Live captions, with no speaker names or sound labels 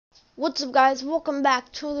What's up, guys? Welcome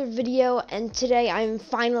back to another video, and today I'm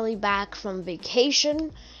finally back from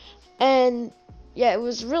vacation, and yeah, it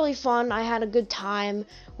was really fun. I had a good time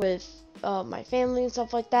with my family and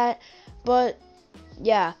stuff like that, but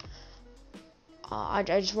yeah, I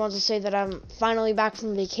just wanted to say that I'm finally back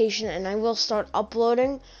from vacation, and I will start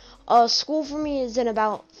uploading. School for me is in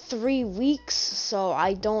about 3 weeks, so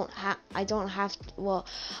I don't have to, well,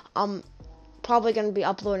 probably going to be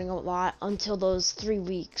uploading a lot until those 3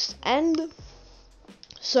 weeks end.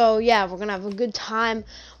 So yeah, we're going to have a good time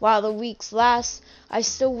while the weeks last. I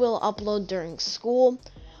still will upload during school.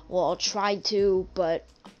 Well, I'll try to, but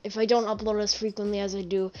if I don't upload as frequently as I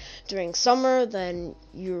do during summer, then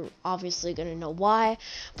you're obviously going to know why.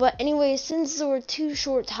 But anyway, since there were 2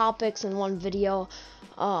 short topics in one video,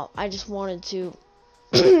 I just wanted to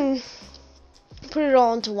put it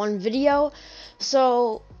all into one video.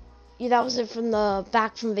 So yeah, that was it from the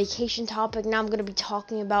back from vacation topic. Now I'm going to be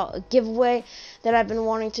talking about a giveaway that I've been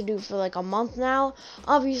wanting to do for like a month now.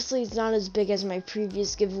 Obviously, it's not as big as my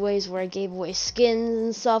previous giveaways where I gave away skins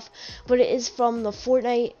and stuff, but it is from the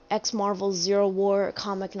Fortnite X Marvel Zero War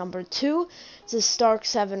comic number 2. It's a Stark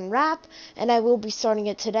 7 wrap, and I will be starting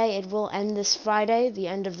it today. It will end this Friday, the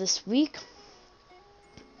end of this week.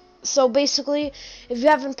 So basically, if you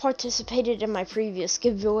haven't participated in my previous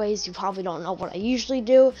giveaways, you probably don't know what I usually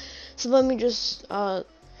do. So let me just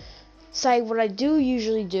say what I do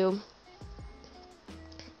usually do.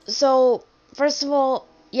 So first of all,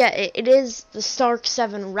 yeah, it is the Stark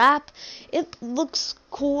 7 wrap. It looks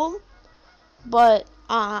cool, but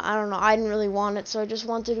I don't know, I didn't really want it, so I just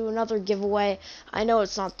want to do another giveaway. I know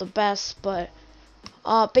it's not the best, but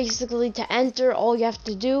basically to enter, all you have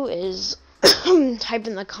to do is type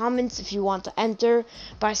in the comments if you want to enter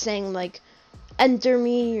by saying like enter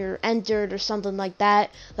me or entered or something like that.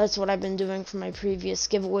 That's what I've been doing for my previous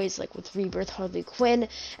giveaways, like with Rebirth Harley Quinn,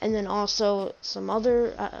 and then also some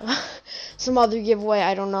other giveaway.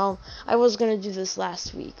 I don't know, I was gonna do this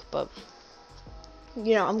last week, but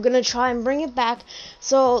you know, I'm gonna try and bring it back.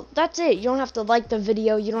 So that's it. You don't have to like the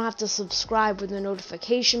video, you don't have to subscribe with the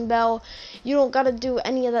notification bell, you don't gotta do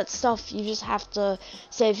any of that stuff. You just have to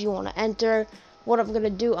say if you want to enter. What I'm gonna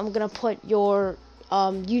do, I'm gonna put your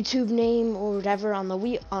YouTube name or whatever on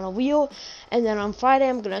a wheel, and then on Friday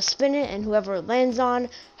I'm gonna spin it, and whoever it lands on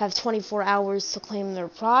have 24 hours to claim their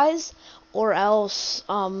prize, or else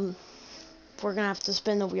we're gonna have to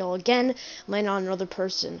spin the wheel again, land on another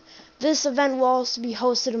person. This event will also be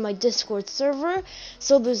hosted in my Discord server,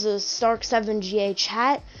 so there's a Stark 7 GA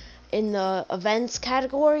chat in the events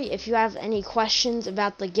category. If you have any questions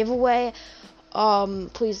about the giveaway,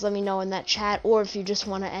 please let me know in that chat, or if you just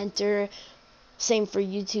want to enter, same for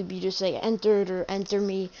YouTube, you just say entered or enter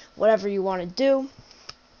me, whatever you want to do.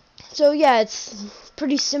 So yeah, it's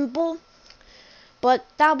pretty simple. But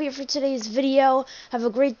that'll be it for today's video. Have a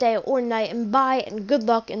great day or night, and bye, and good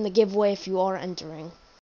luck in the giveaway if you are entering.